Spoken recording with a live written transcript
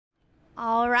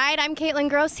All right, I'm Caitlin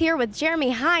Gross here with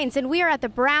Jeremy Hines, and we are at the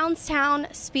Brownstown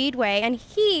Speedway, and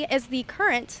he is the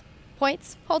current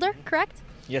points holder, correct?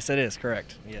 Yes, it is,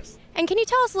 correct, yes. And can you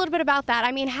tell us a little bit about that?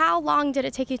 I mean, how long did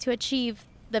it take you to achieve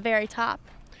the very top?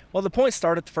 Well, the points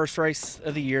start at the first race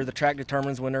of the year. The track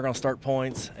determines when they're going to start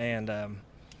points, and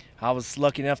I was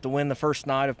lucky enough to win the first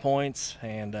night of points,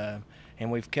 and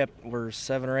we're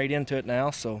 7 or 8 into it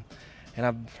now, and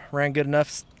I've ran good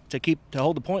enough to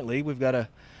hold the point lead. We've got a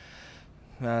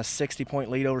 60-point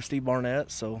lead over Steve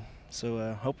Barnett, so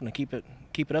hoping to keep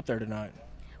it up there tonight.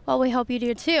 Well, we hope you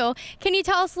do too. Can you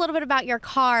tell us a little bit about your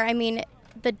car? I mean,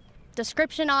 the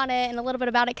description on it and a little bit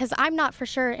about it, because I'm not for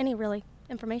sure any really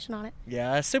information on it.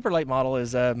 Yeah, a super late model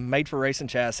is made for racing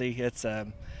chassis. It's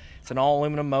an all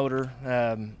aluminum motor.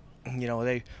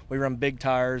 We run big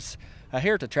tires.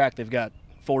 Here at the track, they've got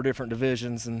 4 different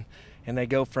divisions, and they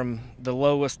go from the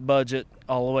lowest budget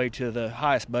all the way to the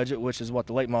highest budget, which is what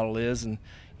the late model is. And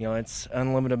it's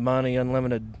unlimited money,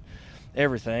 unlimited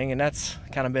everything, and that's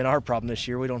kind of been our problem this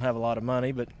year. We don't have a lot of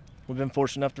money, but we've been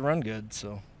fortunate enough to run good.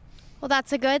 So. Well,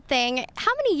 that's a good thing.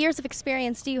 How many years of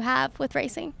experience do you have with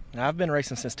racing? I've been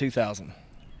racing since 2000.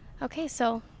 Okay,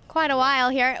 so quite a while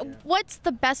here. What's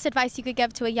the best advice you could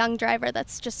give to a young driver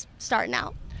that's just starting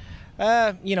out?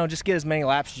 Just get as many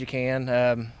laps as you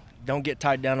can. Don't get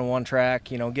tied down to one track.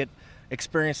 Get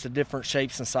experience the different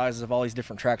shapes and sizes of all these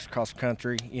different tracks across the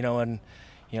country.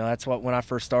 That's what, when I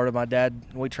first started, my dad,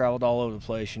 we traveled all over the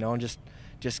place, and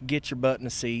just get your butt in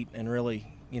the seat and really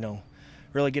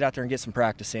get out there and get some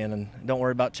practice in, and don't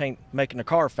worry about making the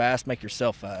car fast, make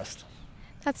yourself fast.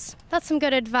 That's some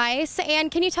good advice. And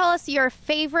can you tell us your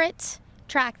favorite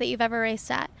track that you've ever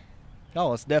raced at?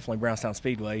 Oh, it's definitely Brownstown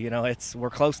Speedway. We're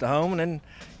close to home, and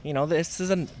this is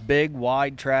a big,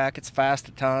 wide track. It's fast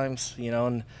at times,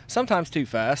 and sometimes too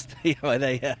fast.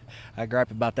 I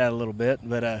gripe about that a little bit,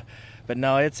 but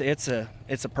no, it's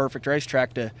a perfect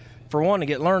racetrack for one to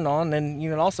get learned on,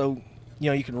 and also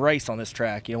you can race on this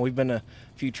track. We've been to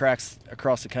a few tracks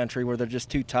across the country where they're just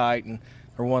too tight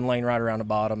or one lane right around the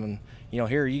bottom, and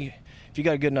here if you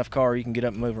got a good enough car, you can get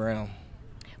up and move around.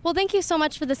 Well, thank you so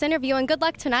much for this interview, and good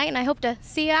luck tonight, and I hope to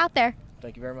see you out there.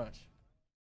 Thank you very much.